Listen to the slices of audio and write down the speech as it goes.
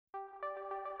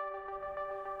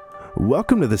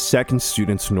Welcome to the Second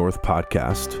Students North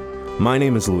podcast. My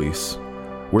name is Luis.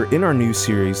 We're in our new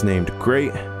series named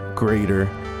Great, Greater,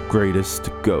 Greatest,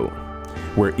 GOAT,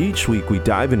 where each week we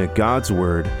dive into God's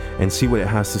Word and see what it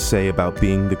has to say about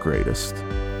being the greatest.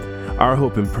 Our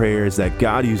hope and prayer is that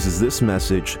God uses this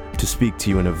message to speak to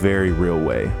you in a very real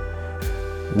way.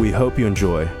 We hope you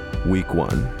enjoy week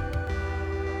 1.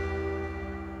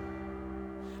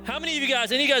 How many of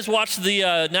you guys watched the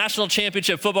national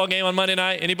championship football game on Monday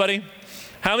night? Anybody?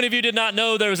 How many of you did not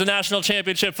know there was a national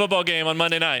championship football game on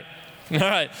Monday night? All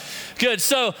right, good.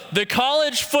 So the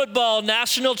college football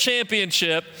national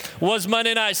championship was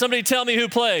Monday night. Somebody tell me who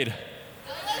played.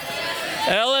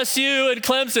 LSU and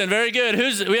Clemson. Very good.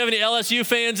 We have any LSU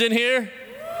fans in here?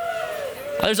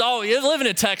 Living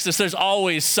in Texas, there's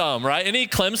always some, right? Any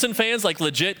Clemson fans, like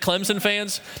legit Clemson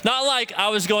fans? Not like I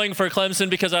was going for Clemson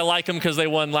because I like them because they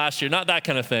won last year. Not that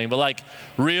kind of thing, but like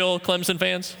real Clemson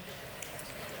fans?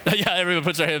 Yeah, everyone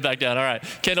puts their hand back down. All right.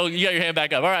 Kendall, you got your hand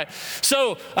back up. All right.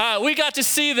 So we got to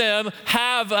see them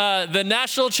have the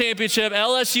national championship.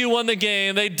 LSU won the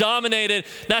game. They dominated.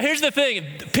 Now, here's the thing.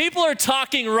 People are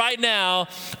talking right now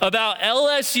about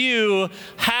LSU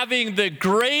having the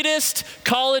greatest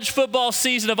college football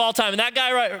season of all time. And that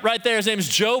guy right there, his name is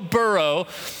Joe Burrow,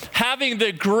 having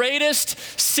the greatest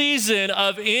season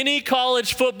of any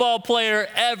college football player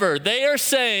ever. They are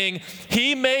saying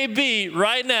he may be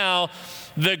right now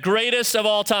the greatest of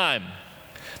all time.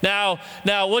 Now,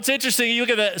 what's interesting, you look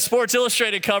at the Sports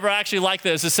Illustrated cover, I actually like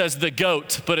this. It says the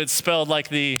GOAT, but it's spelled like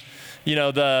the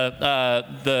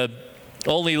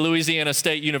only Louisiana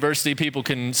State University people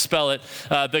can spell it.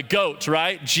 The GOAT,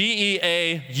 right?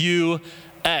 G-E-A-U-X.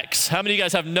 How many of you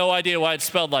guys have no idea why it's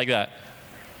spelled like that?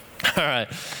 All right,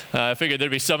 I figured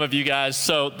there'd be some of you guys.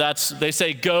 So they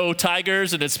say go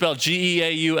Tigers, and it's spelled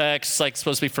G-E-A-U-X, like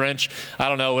supposed to be French. I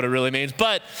don't know what it really means,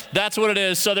 but that's what it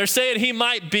is. So they're saying he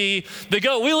might be the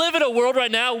GOAT. We live in a world right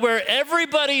now where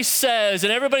everybody says,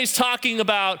 and everybody's talking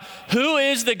about who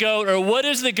is the GOAT or what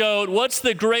is the GOAT, what's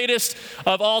the greatest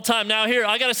of all time. Now here,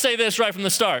 I got to say this right from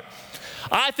the start.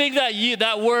 I think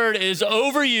that word is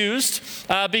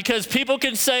overused because people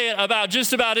can say it about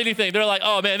just about anything. They're like,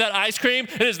 oh man, that ice cream,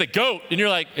 it is the GOAT. And you're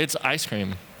like, it's ice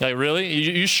cream. Like, really?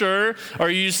 You sure? Or are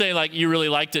you just saying like you really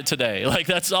liked it today? Like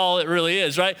that's all it really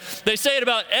is, right? They say it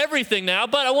about everything now,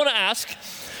 but I want to ask,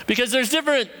 because there's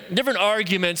different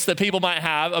arguments that people might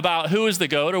have about who is the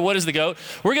GOAT or what is the GOAT.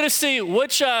 We're going to see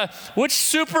which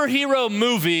superhero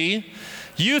movie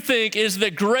you think is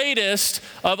the greatest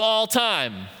of all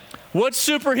time. What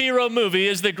superhero movie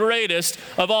is the greatest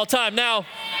of all time? Now,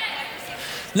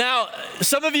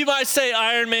 some of you might say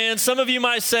Iron Man, some of you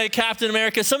might say Captain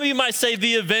America, some of you might say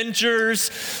The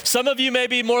Avengers, some of you may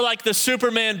be more like the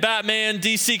Superman, Batman,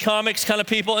 DC Comics kind of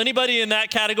people. Anybody in that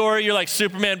category, you're like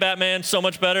Superman, Batman, so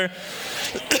much better?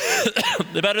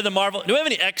 Better than Marvel. Do we have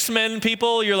any X-Men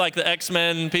people? You're like the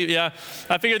X-Men people, yeah.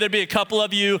 I figured there'd be a couple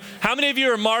of you. How many of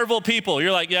you are Marvel people?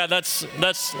 You're like, yeah, that's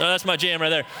my jam right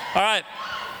there. All right.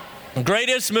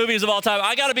 Greatest movies of all time.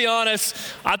 I got to be honest,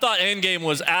 I thought Endgame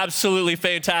was absolutely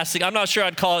fantastic. I'm not sure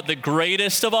I'd call it the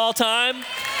greatest of all time,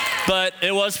 but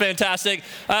it was fantastic.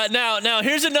 Now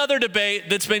here's another debate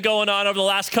that's been going on over the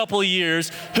last couple of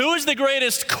years. Who is the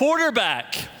greatest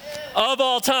quarterback of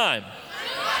all time?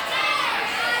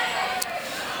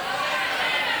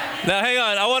 Now hang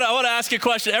on, I want to ask you a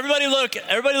question. Everybody look at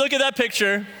that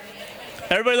picture.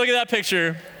 Everybody look at that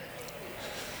picture.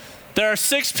 There are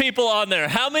 6 people on there.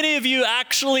 How many of you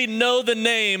actually know the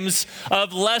names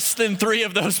of less than 3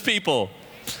 of those people?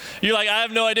 You're like, I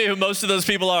have no idea who most of those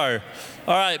people are.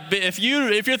 All right, if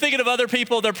you're thinking of other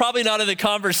people, they're probably not in the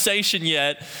conversation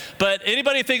yet. But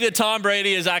anybody think that Tom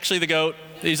Brady is actually the GOAT?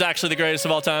 He's actually the greatest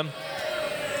of all time?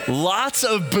 Lots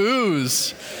of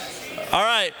boos. All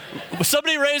right,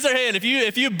 somebody raise their hand. If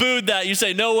you booed that, you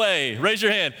say, no way. Raise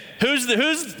your hand. Who's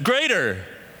greater?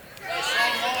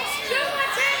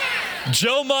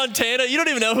 Joe Montana? You don't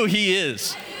even know who he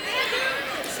is.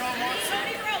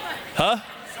 Huh?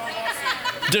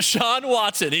 Deshaun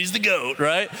Watson. He's the GOAT,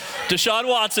 right? Deshaun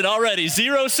Watson already.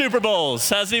 0 Super Bowls.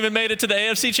 Hasn't even made it to the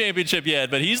AFC Championship yet,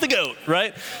 but he's the GOAT,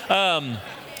 right? Yeah,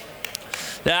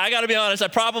 I got to be honest.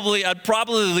 I'd probably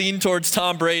lean towards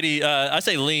Tom Brady. I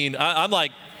say lean. I'm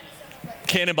like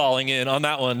cannonballing in on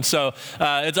that one. So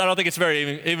I don't think it's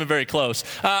even very close.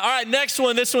 All right, next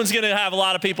one. This one's going to have a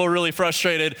lot of people really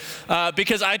frustrated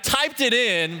because I typed it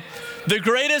in, the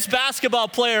greatest basketball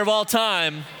player of all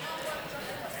time.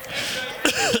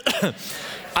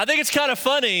 I think it's kind of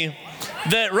funny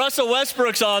that Russell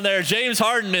Westbrook's on there, James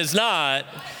Harden is not.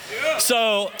 So,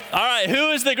 all right,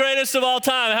 who is the greatest of all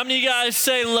time? How many of you guys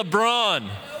say LeBron?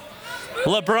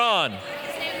 LeBron.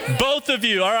 Both of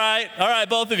you, all right,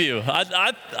 both of you.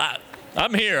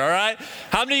 I'm here, all right?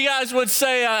 How many of you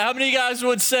guys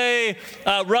would say,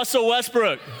 Russell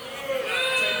Westbrook?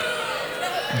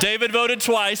 David voted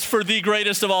twice for the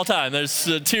greatest of all time. There's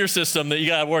a tier system that you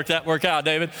got to work out,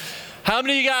 David. How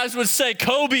many of you guys would say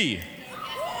Kobe?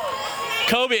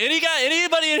 Kobe.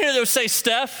 Anybody in here that would say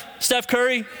Steph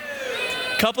Curry?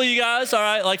 A couple of you guys, all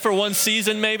right, like for one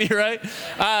season maybe, right?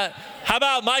 How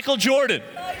about Michael Jordan?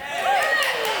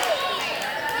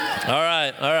 All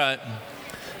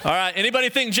right. Anybody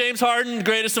think James Harden,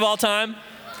 greatest of all time?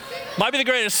 Might be the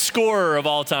greatest scorer of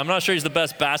all time. I'm not sure he's the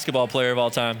best basketball player of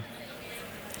all time.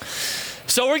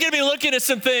 So we're going to be looking at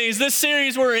some things. This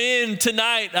series we're in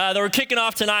tonight, that we're kicking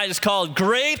off tonight, is called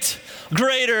Great,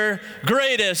 Greater,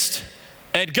 Greatest,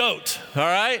 and GOAT, all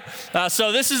right?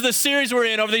 So this is the series we're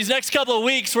in. Over these next couple of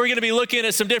weeks, we're going to be looking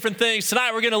at some different things.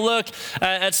 Tonight, we're going to look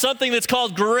at something that's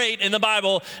called great in the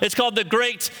Bible. It's called the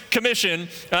Great Commission.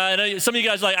 And some of you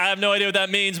guys are like, I have no idea what that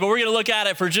means, but we're going to look at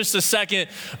it for just a second.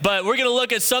 But we're going to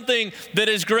look at something that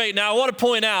is great. Now, I want to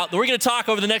point out that we're going to talk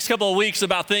over the next couple of weeks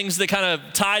about things that kind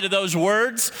of tie to those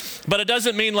words, but it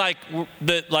doesn't mean like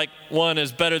one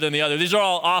is better than the other. These are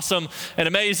all awesome and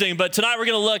amazing, but tonight we're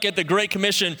going to look at the Great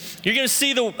Commission. You're going to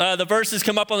see the verses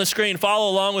come up on the screen. Follow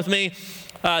along with me.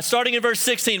 Starting in verse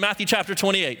 16, Matthew chapter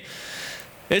 28.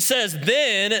 It says,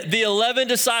 then the 11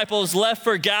 disciples left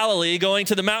for Galilee, going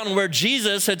to the mountain where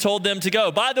Jesus had told them to go.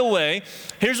 By the way,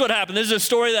 here's what happened. This is a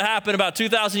story that happened about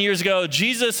 2,000 years ago.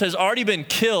 Jesus has already been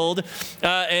killed,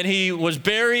 and he was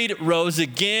buried, rose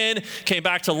again, came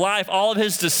back to life. All of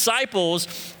his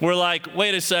disciples were like,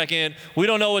 wait a second, we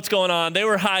don't know what's going on. They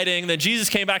were hiding. Then Jesus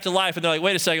came back to life, and they're like,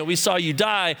 wait a second, we saw you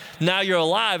die. Now you're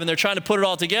alive. And they're trying to put it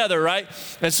all together, right?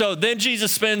 And so then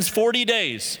Jesus spends 40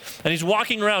 days, and he's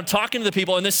walking around talking to the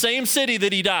people in the same city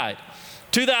that he died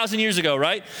 2,000 years ago,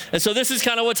 right? And so this is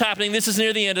kind of what's happening. This is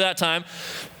near the end of that time.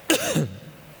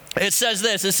 It says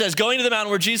this, it says, going to the mountain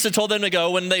where Jesus had told them to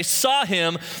go, when they saw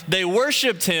him, they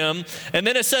worshiped him. And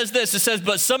then it says this, it says,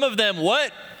 but some of them,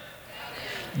 what?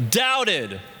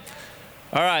 Doubted.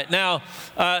 All right, now,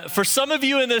 for some of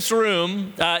you in this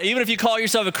room, even if you call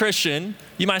yourself a Christian,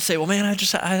 you might say, well, man,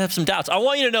 I have some doubts. I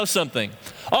want you to know something.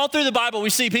 All through the Bible, we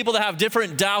see people that have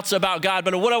different doubts about God,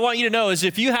 but what I want you to know is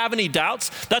if you have any doubts,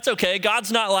 that's okay.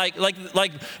 God's not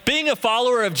like being a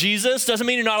follower of Jesus doesn't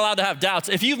mean you're not allowed to have doubts.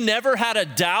 If you've never had a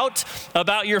doubt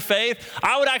about your faith,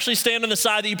 I would actually stand on the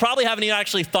side that you probably haven't even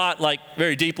actually thought like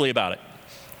very deeply about it.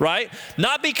 Right?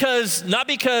 Not because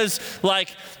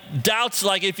like doubts,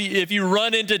 like if you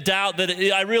run into doubt, that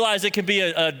I realize it can be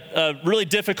a really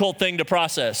difficult thing to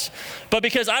process. But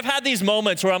because I've had these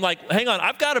moments where I'm like, hang on,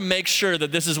 I've got to make sure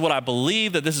that this is what I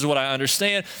believe, that this is what I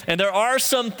understand. And there are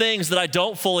some things that I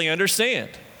don't fully understand.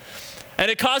 And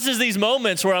it causes these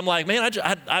moments where I'm like, man,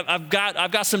 I've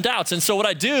got some doubts. And so what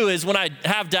I do is when I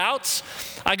have doubts,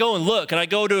 I go and look and I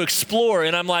go to explore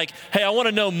and I'm like, hey, I want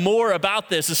to know more about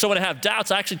this. And so when I have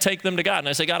doubts, I actually take them to God and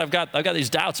I say, God, I've got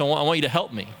these doubts. I want you to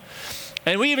help me.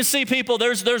 And we even see people,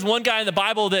 there's one guy in the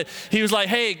Bible that he was like,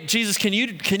 hey, Jesus, can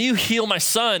you heal my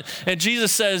son? And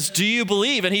Jesus says, do you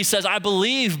believe? And he says, I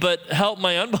believe, but help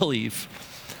my unbelief.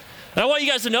 And I want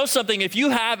you guys to know something. If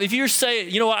you're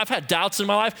saying, you know what, I've had doubts in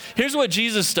my life, here's what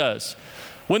Jesus does.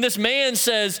 When this man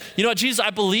says, you know what, Jesus, I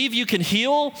believe you can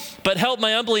heal, but help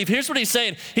my unbelief. Here's what he's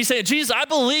saying. He's saying, Jesus, I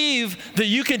believe that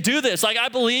you can do this. Like, I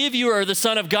believe you are the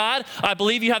Son of God. I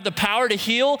believe you have the power to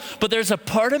heal, but there's a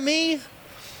part of me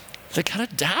that kind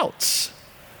of doubts.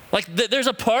 Like, there's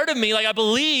a part of me, like I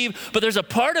believe, but there's a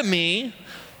part of me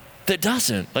that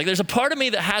doesn't. Like, there's a part of me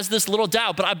that has this little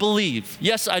doubt, but I believe.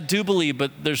 Yes, I do believe,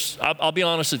 but I'll be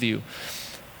honest with you.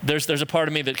 There's a part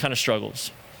of me that kind of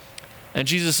struggles. And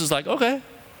Jesus is like, okay.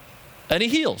 And he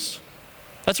heals.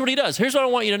 That's what he does. Here's what I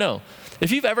want you to know.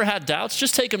 If you've ever had doubts,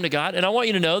 just take them to God. And I want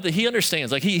you to know that he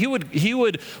understands. Like he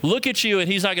would look at you and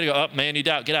he's not going to go, oh man, you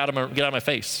doubt, get out of my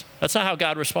face. That's not how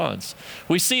God responds.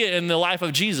 We see it in the life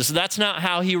of Jesus. That's not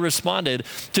how he responded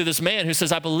to this man who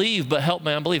says, I believe, but help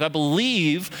my unbelief. I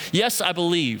believe, yes, I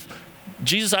believe.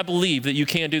 Jesus, I believe that you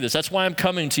can do this. That's why I'm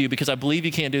coming to you, because I believe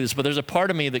you can do this. But there's a part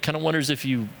of me that kind of wonders if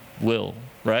you will,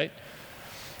 right?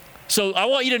 So I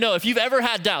want you to know, if you've ever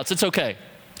had doubts, it's okay.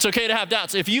 It's okay to have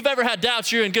doubts. If you've ever had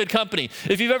doubts, you're in good company.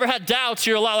 If you've ever had doubts,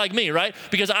 you're a lot like me, right?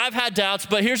 Because I've had doubts,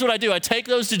 but here's what I do. I take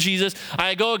those to Jesus.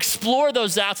 I go explore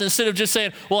those doubts instead of just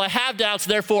saying, well, I have doubts,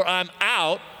 therefore I'm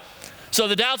out. So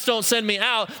the doubts don't send me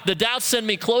out. The doubts send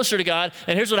me closer to God.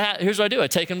 And here's what I do. I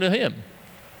take them to him.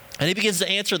 And he begins to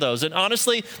answer those. And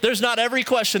honestly, there's not every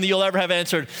question that you'll ever have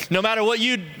answered. No matter what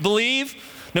you believe,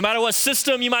 no matter what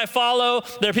system you might follow,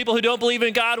 there are people who don't believe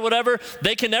in God, whatever,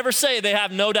 they can never say they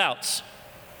have no doubts.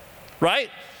 right?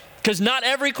 Because not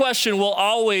every question will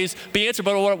always be answered.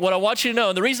 But what I want you to know,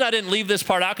 and the reason I didn't leave this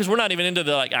part out, because we're not even into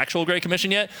the actual Great Commission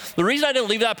yet, the reason I didn't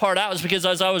leave that part out is because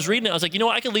as I was reading it, I was like, you know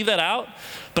what, I can leave that out,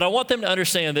 but I want them to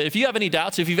understand that if you have any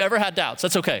doubts, if you've ever had doubts,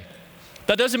 that's okay.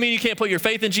 That doesn't mean you can't put your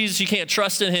faith in Jesus, you can't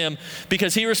trust in him,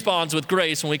 because he responds with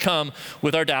grace when we come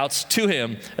with our doubts to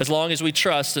him, as long as we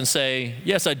trust and say,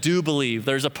 yes, I do believe.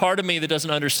 There's a part of me that doesn't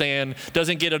understand,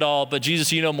 doesn't get it all, but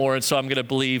Jesus, you know more, and so I'm going to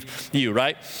believe you,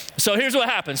 right? So here's what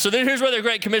happens. So then here's where the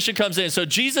Great Commission comes in. So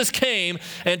Jesus came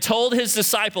and told his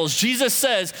disciples, Jesus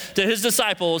says to his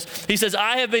disciples, he says,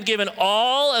 I have been given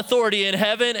all authority in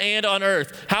heaven and on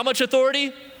earth. How much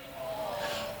authority?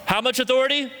 How much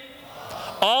authority?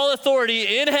 All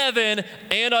authority in heaven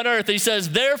and on earth. He says,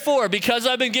 therefore, because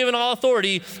I've been given all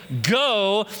authority,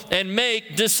 go and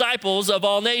make disciples of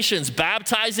all nations,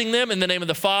 baptizing them in the name of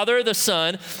the Father, the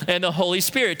Son, and the Holy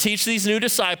Spirit. Teach these new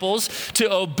disciples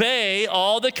to obey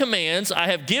all the commands I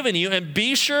have given you, and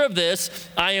be sure of this,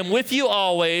 I am with you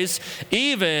always,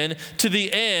 even to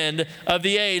the end of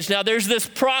the age. Now, there's this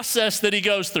process that he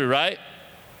goes through, right?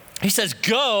 He says,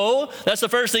 go. That's the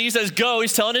first thing. He says, go.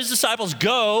 He's telling his disciples,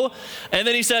 go. And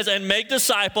then he says, and make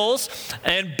disciples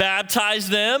and baptize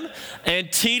them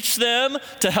and teach them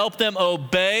to help them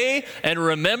obey and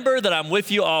remember that I'm with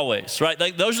you always, right?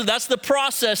 That's the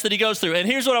process that he goes through. And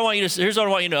here's what I want you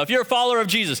to know. If you're a follower of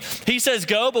Jesus, he says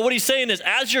go, but what he's saying is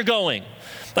as you're going,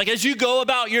 like as you go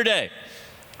about your day,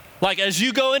 like as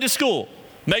you go into school,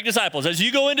 make disciples. As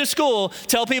you go into school,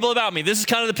 tell people about me. This is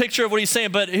kind of the picture of what he's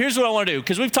saying, but here's what I want to do,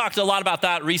 because we've talked a lot about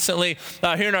that recently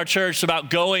here in our church,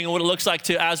 about going and what it looks like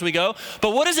to as we go.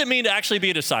 But what does it mean to actually be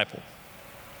a disciple?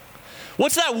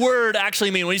 What's that word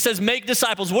actually mean? When he says make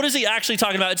disciples, what is he actually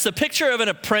talking about? It's the picture of an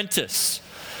apprentice.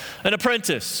 An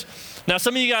apprentice. Now,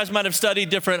 some of you guys might have studied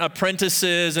different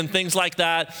apprentices and things like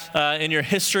that in your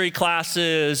history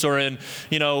classes or in,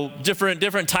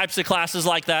 different types of classes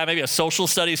like that, maybe a social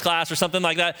studies class or something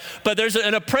like that. But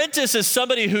an apprentice is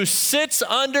somebody who sits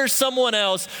under someone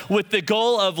else with the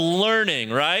goal of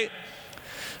learning, right?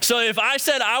 So if I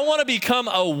said, I want to become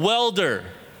a welder,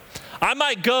 I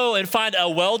might go and find a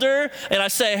welder and I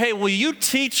say, hey, will you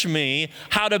teach me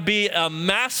how to be a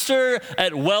master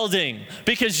at welding?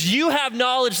 Because you have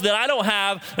knowledge that I don't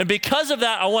have, and because of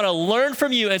that, I want to learn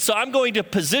from you. And so I'm going to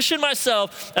position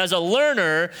myself as a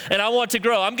learner, and I want to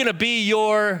grow. I'm going to be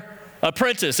your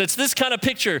apprentice. It's this kind of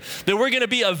picture that we're going to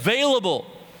be available,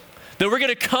 that we're going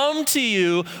to come to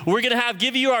you, we're going to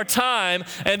give you our time,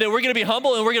 and that we're going to be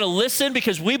humble and we're going to listen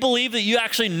because we believe that you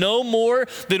actually know more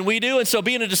than we do. And so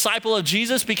being a disciple of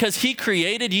Jesus, because he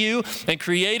created you and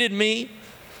created me,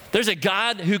 there's a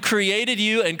God who created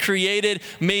you and created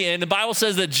me. And the Bible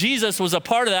says that Jesus was a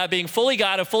part of that, being fully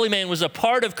God and fully man, was a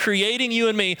part of creating you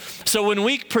and me. So when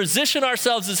we position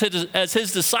ourselves as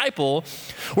his disciple,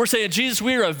 we're saying, Jesus,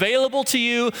 we are available to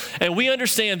you, and we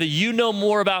understand that you know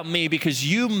more about me because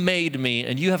you made me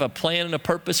and you have a plan and a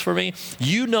purpose for me.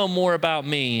 You know more about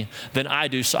me than I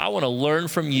do. So I want to learn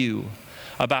from you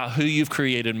about who you've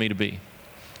created me to be.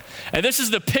 And this is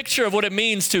the picture of what it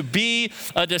means to be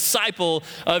a disciple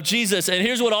of Jesus. And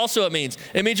here's what also it means.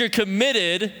 It means you're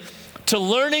committed to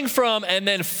learning from and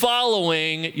then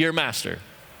following your master.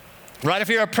 Right? If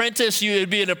you're an apprentice, you'd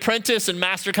be an apprentice and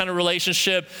master kind of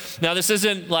relationship. Now, this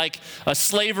isn't like a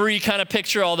slavery kind of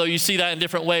picture, although you see that in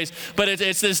different ways. But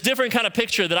it's this different kind of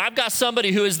picture that I've got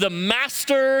somebody who is the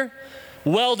master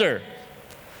welder,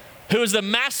 who is the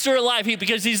master of life,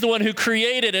 because he's the one who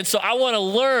created. And so I want to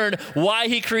learn why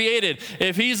he created.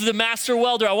 If he's the master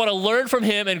welder, I want to learn from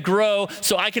him and grow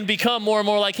so I can become more and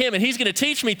more like him. And he's going to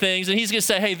teach me things, and he's going to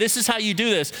say, hey, this is how you do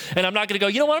this. And I'm not going to go,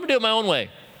 you know what, I'm going to do it my own way.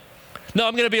 No,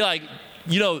 I'm going to be like,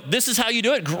 this is how you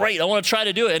do it. Great, I want to try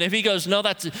to do it. And if he goes, no,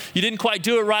 you didn't quite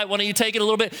do it right, why don't you take it a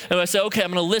little bit? And I say, okay,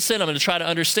 I'm going to listen. I'm going to try to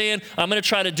understand. I'm going to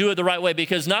try to do it the right way,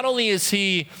 because not only is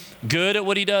he good at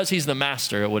what he does, he's the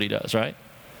master at what he does, right?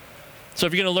 So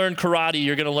if you're going to learn karate,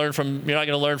 you're not going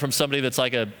to learn from somebody that's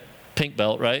like a pink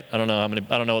belt, right? I don't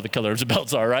know what the colors of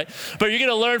belts are, right? But you're going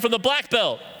to learn from the black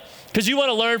belt, because you want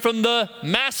to learn from the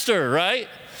master, right?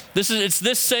 It's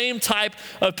this same type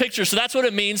of picture. So that's what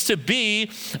it means to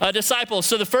be a disciple.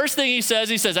 So the first thing he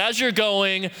says, as you're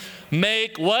going,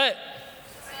 make what?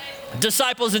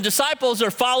 Disciples. And disciples are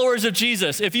followers of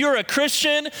Jesus. If you're a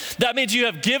Christian, that means you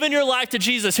have given your life to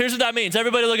Jesus. Here's what that means.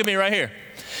 Everybody look at me right here.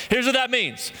 Here's what that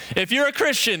means. If you're a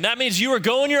Christian, that means you were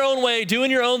going your own way, doing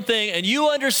your own thing, and you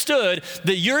understood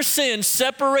that your sin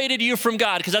separated you from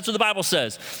God, because that's what the Bible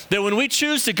says. That when we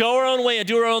choose to go our own way and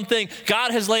do our own thing,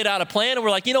 God has laid out a plan, and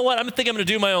we're like, you know what, I'm going to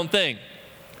do my own thing.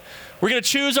 We're going to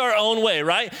choose our own way,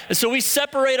 right? And so we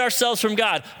separate ourselves from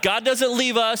God. God doesn't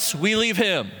leave us, we leave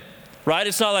him. right?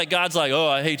 It's not like God's like, oh,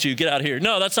 I hate you, get out of here.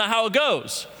 No, that's not how it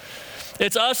goes.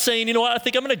 It's us saying, you know what, I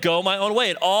think I'm going to go my own way.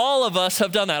 And all of us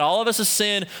have done that. All of us have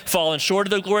sinned, fallen short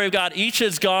of the glory of God. Each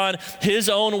has gone his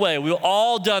own way. We've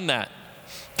all done that,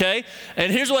 okay?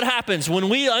 And here's what happens. When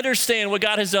we understand what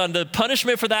God has done, the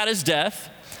punishment for that is death.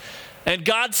 And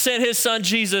God sent his son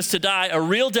Jesus to die a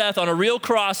real death on a real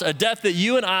cross, a death that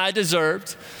you and I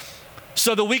deserved,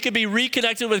 so that we could be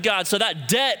reconnected with God. So that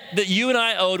debt that you and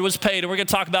I owed was paid, and we're going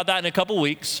to talk about that in a couple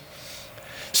weeks.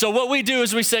 So what we do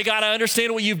is we say, God, I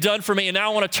understand what you've done for me, and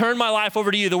now I want to turn my life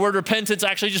over to you. The word repentance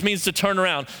actually just means to turn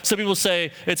around. Some people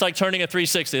say it's like turning a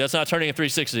 360. That's not turning a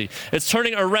 360. It's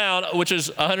turning around, which is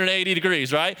 180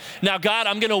 degrees, right? Now, God,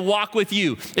 I'm going to walk with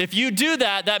you. If you do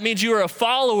that, that means you are a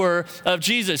follower of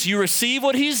Jesus. You receive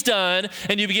what he's done,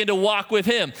 and you begin to walk with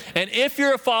him. And if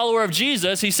you're a follower of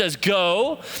Jesus, he says,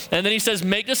 go, and then he says,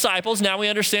 make disciples. Now we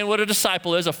understand what a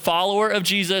disciple is, a follower of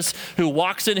Jesus who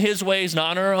walks in his ways,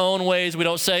 not in our own ways. We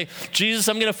don't say, Jesus,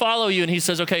 I'm going to follow you. And he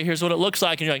says, okay, here's what it looks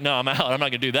like. And you're like, no, I'm out. I'm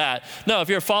not going to do that. No, if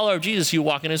you're a follower of Jesus, you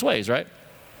walk in his ways, right?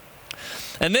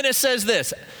 And then it says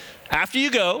this, after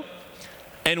you go,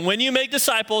 and when you make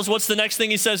disciples, what's the next thing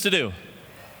he says to do?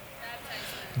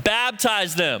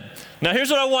 Baptize them. Now, here's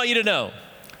what I want you to know,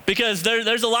 because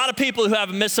there's a lot of people who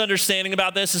have a misunderstanding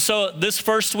about this. And so this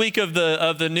first week of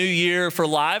the new year for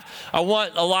Live, I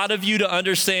want a lot of you to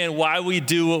understand why we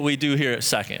do what we do here at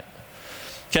Second.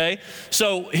 Okay,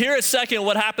 so here at Second,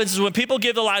 what happens is when people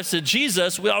give their lives to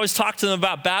Jesus, we always talk to them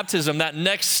about baptism, that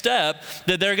next step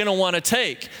that they're going to want to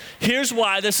take. Here's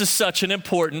why this is such an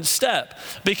important step.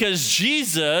 Because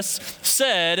Jesus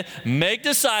said, make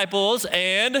disciples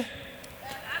and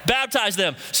baptize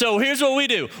them. So here's what we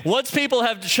do. Once people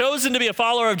have chosen to be a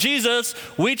follower of Jesus,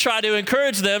 we try to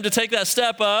encourage them to take that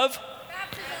step of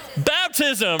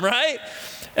baptism, right?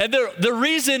 And the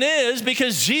reason is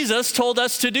because Jesus told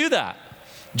us to do that.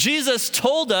 Jesus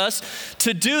told us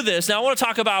to do this. Now, I want to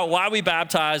talk about why we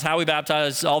baptize, how we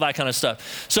baptize, all that kind of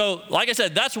stuff. So, like I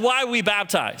said, that's why we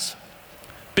baptize.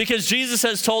 Because Jesus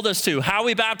has told us to. How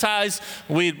we baptize,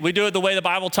 we do it the way the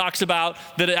Bible talks about,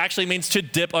 that it actually means to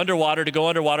dip underwater, to go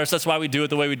underwater. So that's why we do it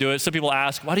the way we do it. Some people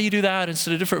ask, why do you do that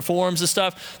instead of different forms and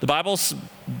stuff?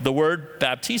 The word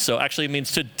baptizo actually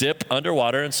means to dip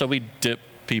underwater, and so we dip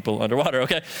people underwater,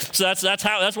 okay? So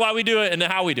that's why we do it and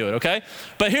how we do it, okay?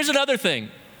 But here's another thing.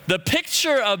 The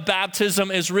picture of baptism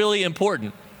is really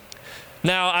important.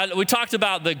 Now, we talked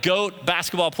about the GOAT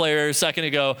basketball player a second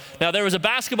ago. Now, there was a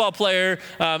basketball player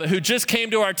who just came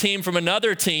to our team from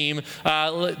another team.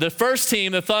 The first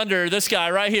team, the Thunder, this guy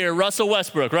right here, Russell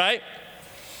Westbrook, right?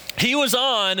 He was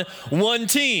on one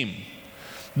team,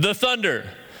 the Thunder,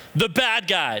 the bad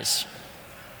guys.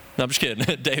 No, I'm just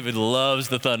kidding. David loves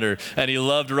the Thunder, and he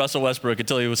loved Russell Westbrook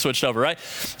until he was switched over, right?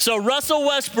 So Russell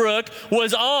Westbrook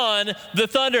was on the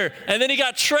Thunder, and then he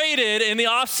got traded in the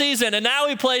offseason, and now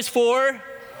he plays for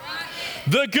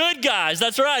the good guys.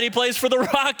 That's right. He plays for the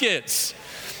Rockets.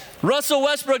 Russell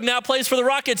Westbrook now plays for the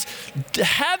Rockets.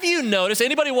 Have you noticed,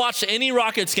 anybody watched any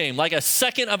Rockets game, like a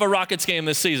second of a Rockets game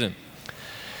this season?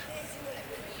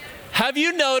 Have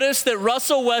you noticed that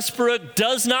Russell Westbrook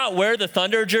does not wear the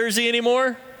Thunder jersey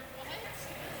anymore?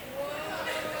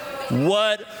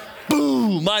 What?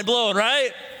 Boom, mind blown,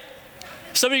 right?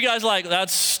 Some of you guys are like,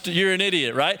 you're an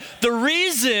idiot, right? The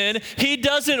reason he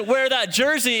doesn't wear that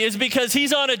jersey is because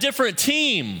he's on a different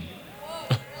team.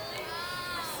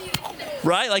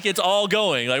 Right? Like it's all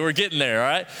going, like we're getting there, all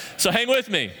right? So hang with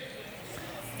me.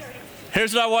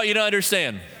 Here's what I want you to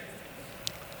understand.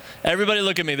 Everybody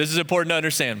look at me, this is important to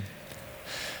understand.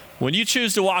 When you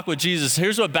choose to walk with Jesus,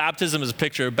 here's what baptism is a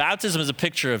picture. Baptism is a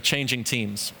picture of changing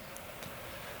teams.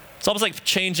 It's almost like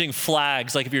changing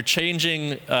flags, like if you're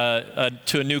changing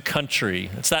to a new country.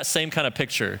 It's that same kind of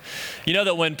picture. You know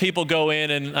that when people go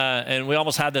in, and we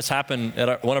almost had this happen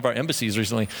at one of our embassies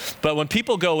recently, but when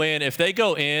people go in, if they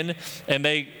go in and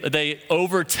they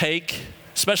overtake,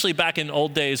 especially back in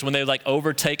old days when they like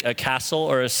overtake a castle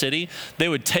or a city, they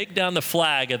would take down the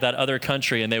flag of that other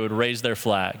country and they would raise their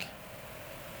flag.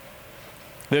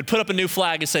 They would put up a new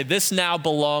flag and say, this now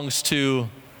belongs to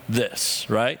this,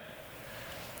 right?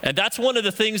 And that's one of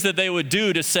the things that they would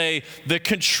do to say, the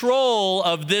control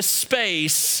of this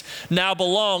space now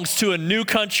belongs to a new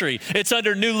country. It's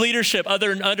under new leadership,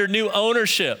 under new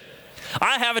ownership.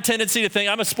 I have a tendency to think,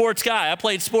 I'm a sports guy. I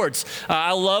played sports.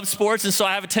 I love sports, and so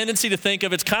I have a tendency to think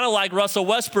of it's kind of like Russell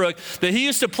Westbrook, that he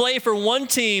used to play for one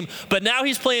team, but now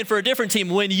he's playing for a different team.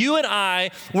 When you and I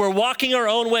were walking our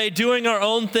own way, doing our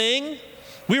own thing,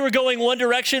 We were going one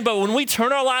direction, but when we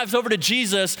turn our lives over to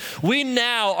Jesus, we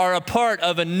now are a part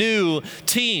of a new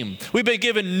team. We've been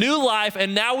given new life,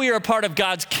 and now we are a part of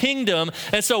God's kingdom.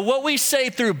 And so what we say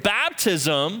through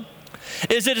baptism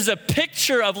is it is a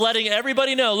picture of letting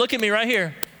everybody know, look at me right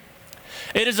here.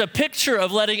 It is a picture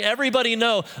of letting everybody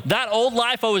know that old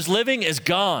life I was living is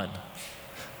gone.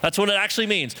 That's what it actually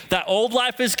means. That old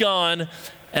life is gone,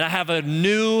 and I have a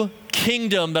new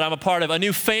kingdom that I'm a part of, a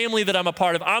new family that I'm a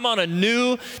part of. I'm on a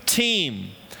new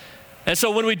team. And so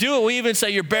when we do it, we even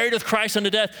say you're buried with Christ unto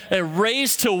death and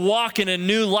raised to walk in a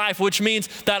new life, which means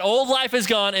that old life is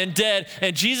gone and dead,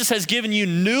 and Jesus has given you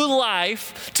new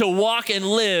life to walk and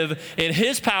live in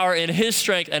his power, in his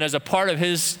strength, and as a part of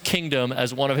his kingdom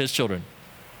as one of his children.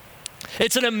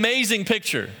 It's an amazing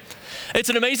picture. It's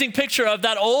an amazing picture of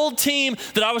that old team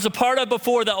that I was a part of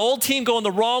before, the old team going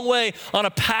the wrong way on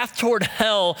a path toward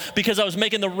hell because I was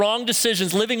making the wrong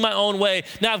decisions, living my own way.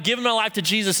 Now I've given my life to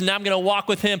Jesus, and now I'm going to walk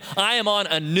with him. I am on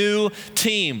a new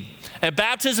team. And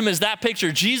baptism is that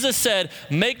picture. Jesus said,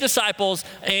 make disciples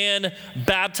and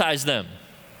baptize them.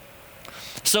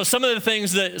 So some of the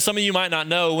things that some of you might not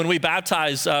know, when we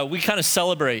baptize, we kind of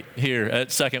celebrate here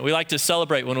at Second. We like to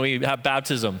celebrate when we have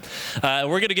baptism. We're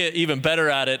going to get even better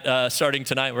at it starting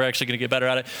tonight. We're actually going to get better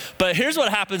at it. But here's what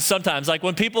happens sometimes. Like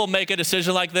when people make a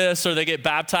decision like this or they get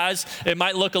baptized, it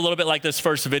might look a little bit like this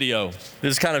first video.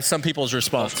 This is kind of some people's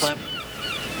response. Golf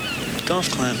clap. Golf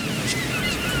clap.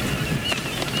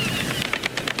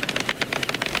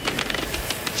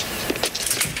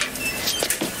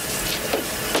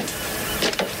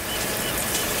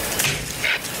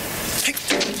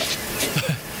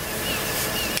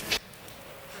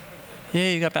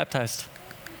 Yeah, you got baptized.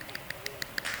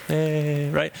 Hey,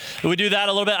 right? We do that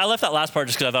a little bit. I left that last part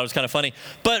just because I thought it was kind of funny.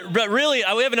 But really,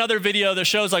 we have another video that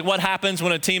shows like what happens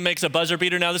when a team makes a buzzer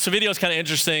beater. Now, this video is kind of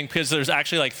interesting because there's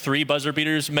actually like 3 buzzer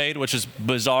beaters made, which is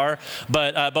bizarre.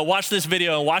 But watch this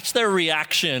video and watch their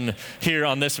reaction here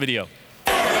on this video.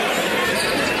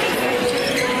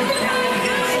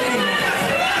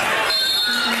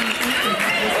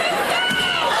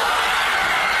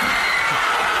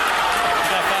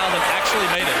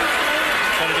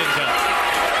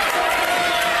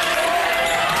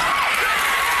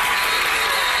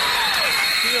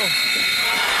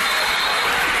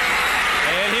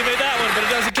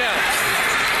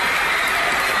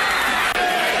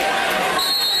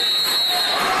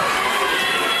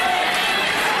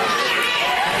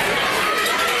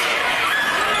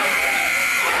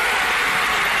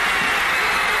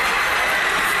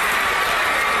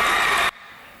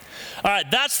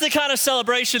 That's the kind of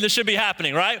celebration that should be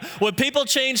happening, right? When people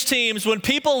change teams, when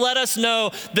people let us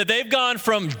know that they've gone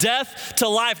from death to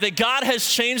life, that God has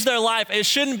changed their life, it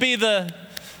shouldn't be the,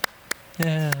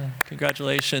 yeah,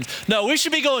 congratulations. No, we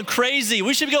should be going crazy.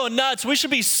 We should be going nuts. We should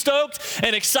be stoked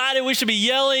and excited. We should be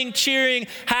yelling, cheering,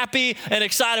 happy, and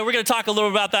excited. We're going to talk a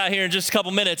little about that here in just a couple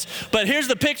minutes. But here's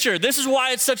the picture. This is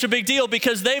why it's such a big deal,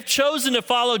 because they've chosen to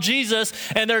follow Jesus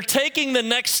and they're taking the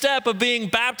next step of being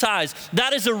baptized.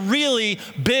 That is a really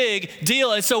big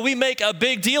deal. And so we make a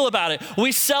big deal about it.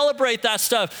 We celebrate that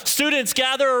stuff. Students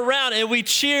gather around and we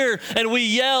cheer and we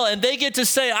yell, and they get to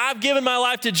say, I've given my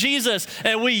life to Jesus,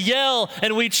 and we yell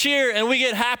and we cheer and we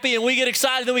get happy and we get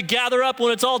excited. Then we gather up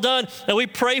when it's all done and we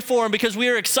pray for them because we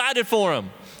are excited for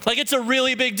them. Like, it's a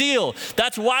really big deal.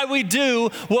 That's why we do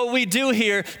what we do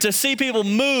here, to see people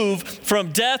move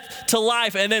from death to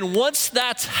life. And then once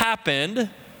that's happened,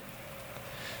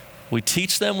 we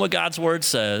teach them what God's word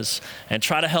says and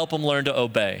try to help them learn to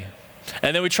obey.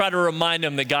 And then we try to remind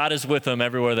them that God is with them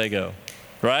everywhere they go,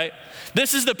 right?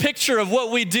 This is the picture of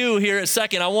what we do here at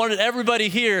Second. I wanted everybody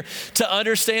here to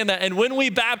understand that. And when we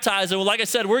baptize, and like I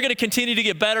said, we're going to continue to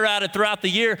get better at it throughout the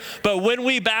year. But when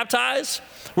we baptize,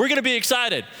 we're going to be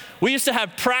excited. We used to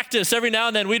have practice every now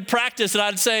and then. We'd practice, and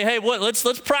I'd say, hey,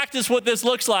 let's practice what this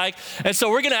looks like. And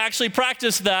so we're going to actually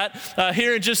practice that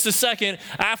here in just a second.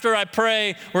 After I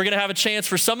pray, we're going to have a chance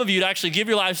for some of you to actually give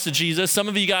your lives to Jesus. Some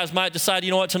of you guys might decide,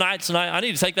 you know what, tonight, I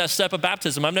need to take that step of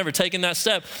baptism. I've never taken that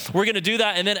step. We're going to do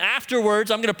that. And then afterwards,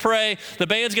 I'm going to pray. The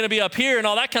band's going to be up here and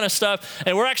all that kind of stuff.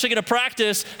 And we're actually going to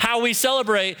practice how we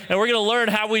celebrate, and we're going to learn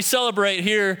how we celebrate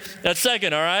here at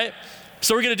Second, all right?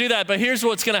 So we're going to do that, but here's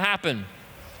what's going to happen.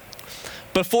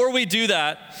 Before we do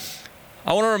that,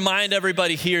 I want to remind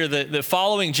everybody here that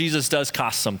following Jesus does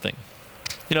cost something.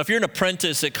 You know, if you're an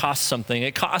apprentice, it costs something.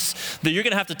 It costs that you're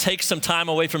going to have to take some time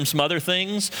away from some other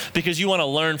things because you want to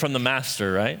learn from the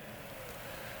master, right?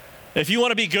 If you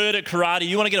want to be good at karate,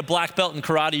 you want to get a black belt in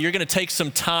karate, you're going to take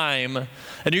some time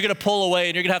and you're going to pull away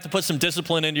and you're going to have to put some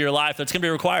discipline into your life. That's going to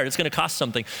be required. It's going to cost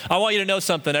something. I want you to know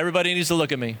something. Everybody needs to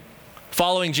look at me.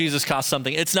 Following Jesus costs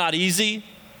something. It's not easy.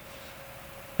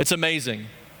 It's amazing.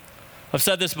 I've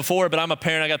said this before, but I'm a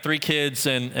parent. I got 3 kids,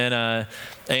 and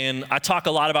I talk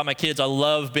a lot about my kids. I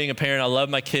love being a parent. I love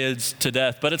my kids to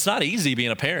death, but it's not easy being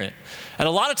a parent. And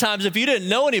a lot of times, if you didn't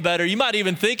know any better, you might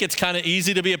even think it's kind of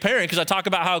easy to be a parent, because I talk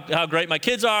about how great my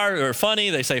kids are. They're funny.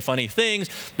 They say funny things.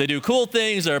 They do cool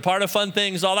things. They're a part of fun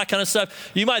things, all that kind of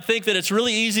stuff. You might think that it's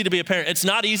really easy to be a parent. It's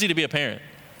not easy to be a parent.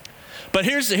 But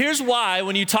here's why,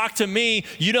 when you talk to me,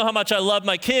 you know how much I love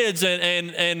my kids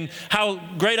and how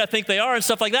great I think they are and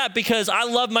stuff like that, because I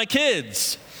love my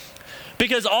kids.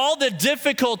 Because all the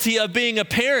difficulty of being a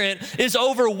parent is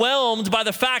overwhelmed by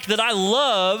the fact that I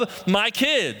love my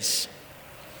kids.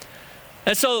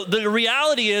 And so the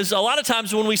reality is, a lot of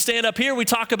times when we stand up here, we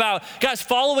talk about, guys,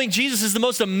 following Jesus is the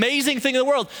most amazing thing in the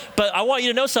world. But I want you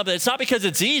to know something. It's not because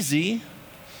it's easy.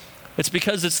 It's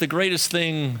because it's the greatest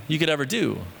thing you could ever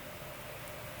do.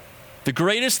 The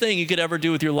greatest thing you could ever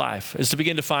do with your life is to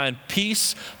begin to find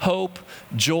peace, hope,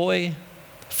 joy,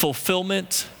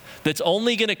 fulfillment that's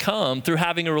only going to come through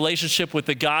having a relationship with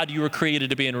the God you were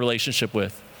created to be in a relationship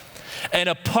with. And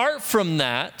apart from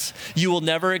that, you will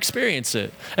never experience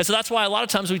it. And so that's why a lot of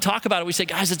times we talk about it, we say,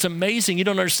 guys, it's amazing, you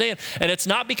don't understand. And it's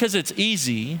not because it's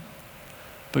easy,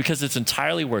 but because it's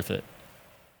entirely worth it.